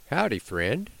Howdy,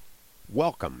 friend.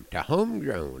 Welcome to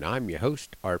Homegrown. I'm your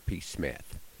host, R.P.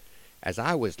 Smith. As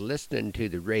I was listening to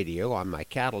the radio on my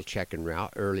cattle checking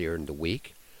route earlier in the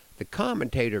week, the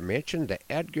commentator mentioned that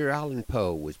Edgar Allan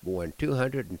Poe was born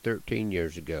 213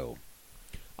 years ago.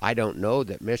 I don't know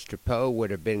that Mr. Poe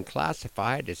would have been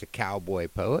classified as a cowboy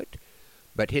poet,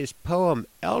 but his poem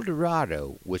El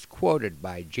Dorado was quoted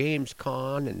by James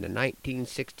Caan in the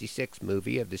 1966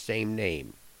 movie of the same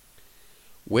name,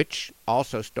 which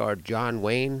also starred John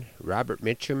Wayne, Robert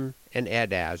Mitchum, and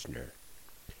Ed Asner.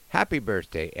 Happy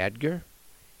birthday, Edgar.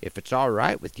 If it's all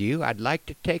right with you, I'd like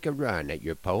to take a run at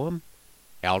your poem,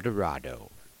 El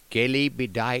Dorado. Gaily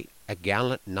bedight, a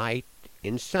gallant knight,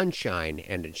 in sunshine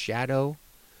and in shadow,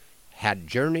 had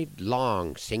journeyed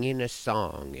long singing a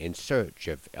song in search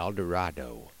of El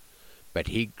Dorado. But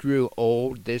he grew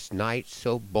old, this knight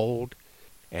so bold,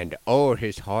 and o'er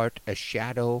his heart a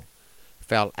shadow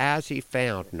fell as he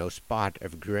found no spot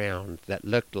of ground that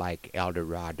looked like El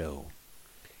Dorado.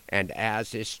 And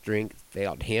as his strength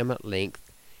failed him at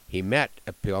length, he met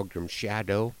a pilgrim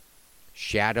shadow.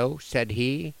 Shadow, said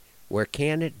he, where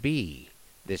can it be,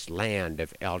 this land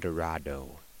of El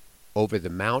Dorado? Over the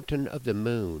mountain of the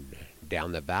moon,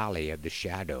 down the valley of the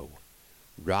shadow.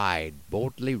 Ride,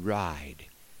 boldly ride,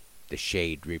 the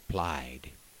shade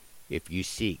replied, if you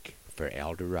seek for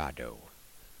El Dorado.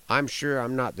 I'm sure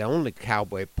I'm not the only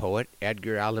cowboy poet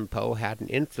Edgar Allan Poe had an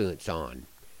influence on,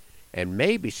 and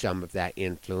maybe some of that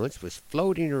influence was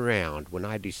floating around when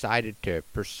I decided to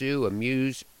pursue a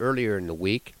muse earlier in the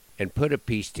week and put a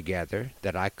piece together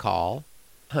that I call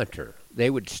Hunter. They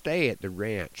would stay at the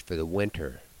ranch for the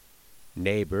winter.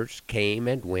 Neighbors came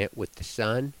and went with the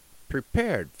sun,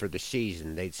 prepared for the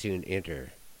season they'd soon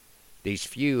enter. These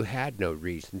few had no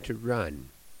reason to run.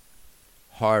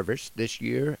 Harvest this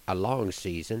year a long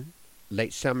season,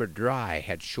 late summer dry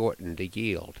had shortened the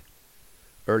yield.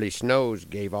 Early snows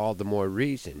gave all the more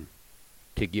reason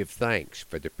to give thanks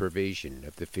for the provision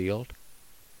of the field.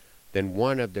 Then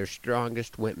one of their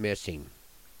strongest went missing.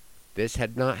 This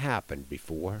had not happened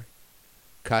before.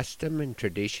 Custom and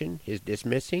tradition his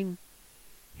dismissing,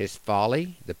 his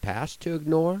folly the past to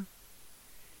ignore.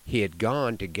 He had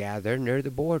gone to gather near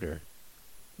the border.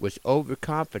 Was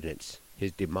overconfidence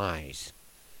his demise?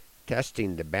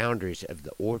 Testing the boundaries of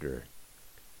the order,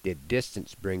 did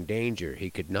distance bring danger he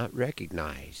could not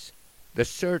recognize? The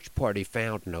search party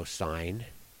found no sign,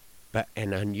 but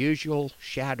an unusual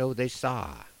shadow they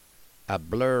saw, a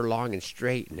blur long and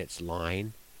straight in its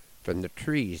line from the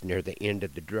trees near the end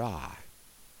of the draw.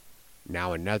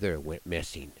 Now another went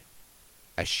missing,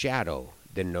 a shadow,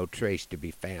 then no trace to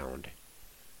be found.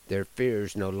 Their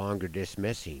fears no longer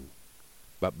dismissing,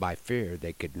 but by fear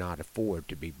they could not afford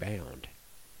to be bound.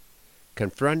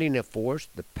 Confronting a force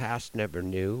the past never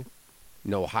knew,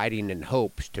 no hiding in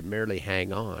hopes to merely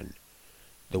hang on.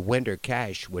 The winter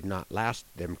cash would not last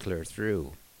them clear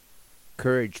through.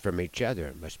 Courage from each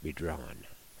other must be drawn.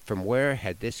 From where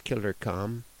had this killer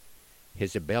come?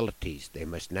 His abilities they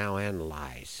must now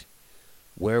analyze.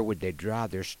 Where would they draw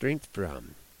their strength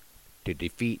from to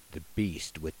defeat the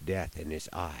beast with death in his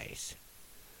eyes?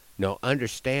 No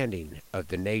understanding of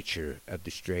the nature of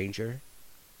the stranger,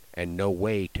 and no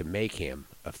way to make him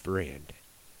a friend.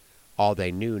 All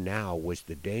they knew now was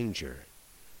the danger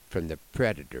from the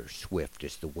predator swift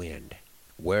as the wind.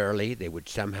 Warily they would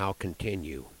somehow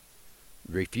continue,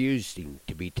 refusing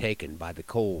to be taken by the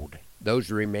cold. Those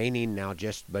remaining now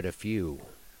just but a few,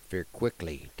 fear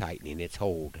quickly tightening its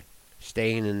hold,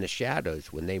 staying in the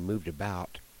shadows when they moved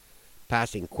about,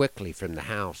 passing quickly from the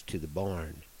house to the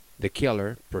barn. The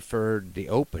killer preferred the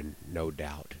open, no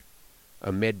doubt.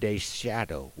 A midday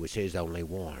shadow was his only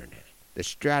warn. The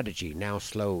strategy now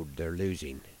slowed their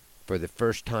losing. For the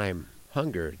first time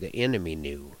hunger the enemy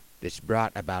knew. This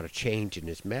brought about a change in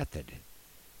his method,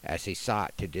 as he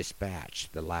sought to dispatch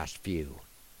the last few.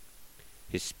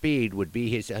 His speed would be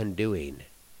his undoing.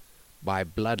 By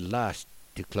bloodlust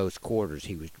to close quarters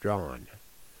he was drawn.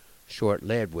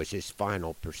 Short-lived was his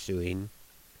final pursuing,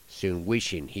 soon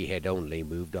wishing he had only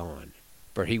moved on.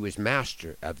 For he was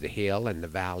master of the hill and the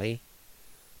valley,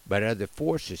 but other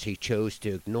forces he chose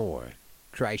to ignore.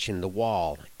 Crashing the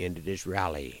wall ended his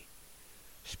rally.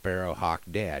 Sparrowhawk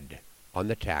dead on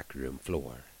the tack-room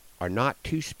floor. Are not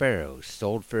two sparrows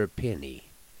sold for a penny,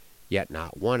 yet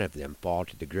not one of them fall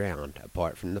to the ground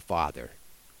apart from the Father.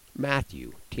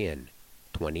 Matthew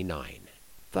 10:29.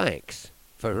 Thanks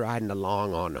for riding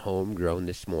along on Homegrown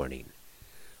this morning.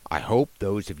 I hope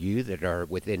those of you that are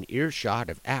within earshot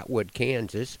of Atwood,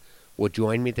 Kansas, will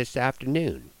join me this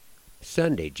afternoon,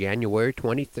 Sunday, January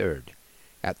 23rd,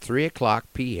 at 3 o'clock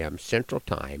p.m. Central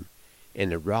Time, in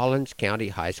the Rawlins County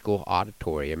High School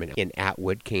Auditorium in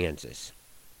Atwood, Kansas.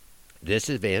 This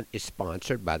event is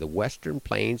sponsored by the Western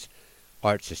Plains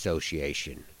Arts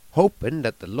Association. Hoping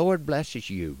that the Lord blesses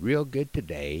you real good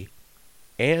today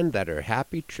and that our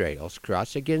happy trails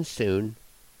cross again soon,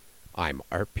 I'm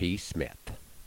R.P. Smith.